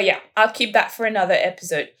 But yeah, I'll keep that for another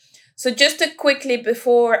episode. So just to quickly,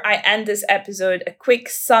 before I end this episode, a quick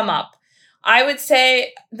sum up. I would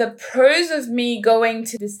say the pros of me going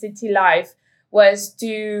to the city life was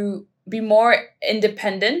to be more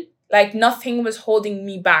independent. Like, nothing was holding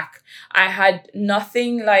me back. I had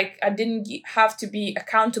nothing, I didn't have to be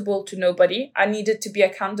accountable to nobody. I needed to be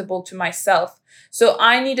accountable to myself. So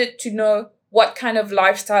I needed to know what kind of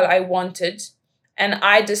lifestyle I wanted. And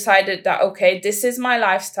I decided that, okay, this is my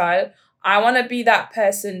lifestyle. I want to be that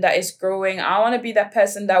person that is growing. I want to be that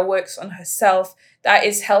person that works on herself, that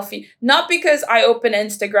is healthy. Not because I open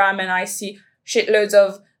Instagram and I see shitloads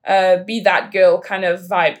of be that girl kind of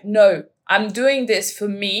vibe. No, I'm doing this for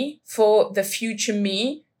me, for the future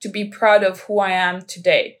me, to be proud of who I am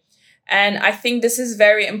today. And I think this is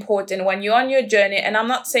very important when you're on your journey. And I'm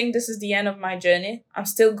not saying this is the end of my journey. I'm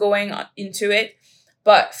still going into it.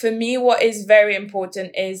 But for me, what is very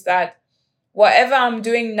important is that whatever I'm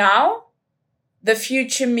doing now, the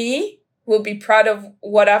future me will be proud of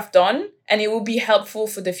what I've done, and it will be helpful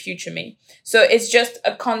for the future me. So it's just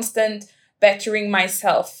a constant bettering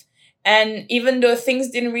myself. And even though things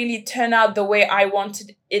didn't really turn out the way I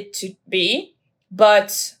wanted it to be,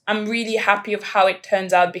 but I'm really happy of how it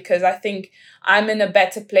turns out, because I think I'm in a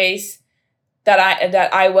better place that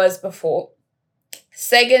I was before.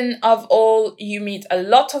 Second of all, you meet a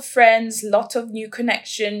lot of friends, lot of new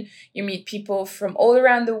connection. You meet people from all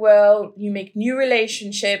around the world. You make new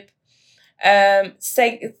relationship. Third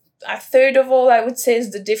of all, I would say,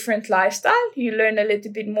 is the different lifestyle. You learn a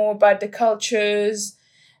little bit more about the cultures,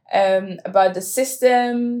 about the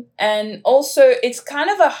system. And also, it's kind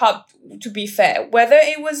of a hub, to be fair. Whether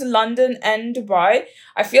it was London and Dubai,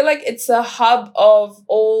 I feel like it's a hub of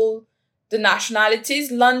all the nationalities.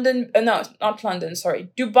 Dubai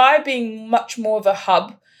being much more of a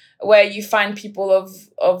hub where you find people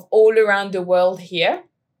of all around the world here.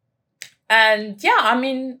 And yeah,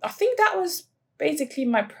 I think that was basically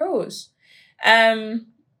my pros.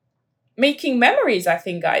 Making memories, I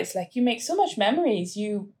think, guys. Like, you make so much memories.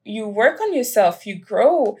 You work on yourself, you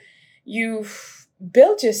grow, you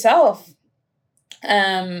build yourself.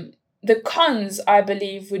 The cons, I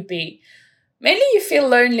believe, would be mainly you feel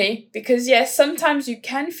lonely, because yes, sometimes you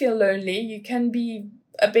can feel lonely. You can be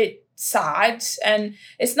a bit sad, and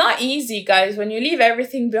it's not easy, guys. When you leave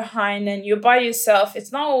everything behind and you're by yourself,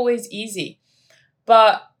 it's not always easy.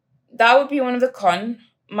 But that would be one of the cons.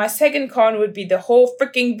 My second con would be the whole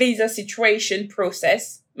freaking visa situation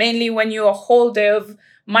process, mainly when you're a holder of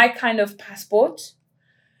my kind of passport.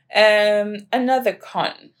 Another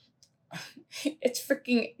con. It's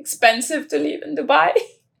freaking expensive to live in Dubai.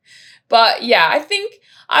 But yeah, I think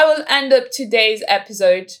I will end up today's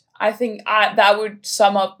episode. I think that would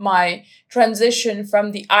sum up my transition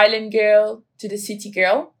from the island girl to the city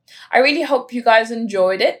girl. I really hope you guys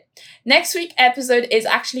enjoyed it. Next week episode is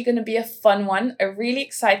actually going to be a fun one, a really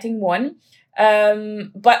exciting one.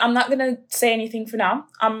 But I'm not going to say anything for now.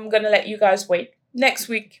 I'm going to let you guys wait. Next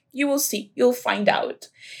week, you will see. You'll find out.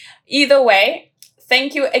 Either way,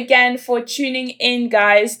 thank you again for tuning in,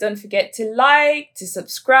 guys. Don't forget to like, to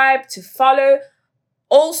subscribe, to follow.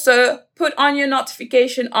 Also, put on your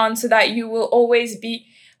notification on so that you will always be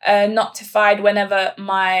notified whenever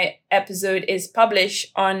my episode is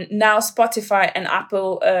published on now Spotify and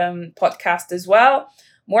Apple podcast as well.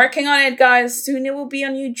 I'm working on it, guys. Soon it will be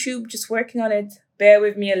on YouTube. Just working on it. Bear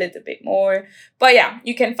with me a little bit more. But yeah,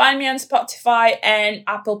 you can find me on Spotify and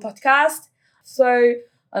Apple podcast. So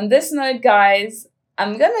on this note, guys,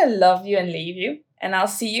 I'm gonna love you and leave you. And I'll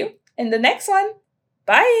see you in the next one.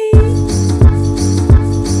 Bye!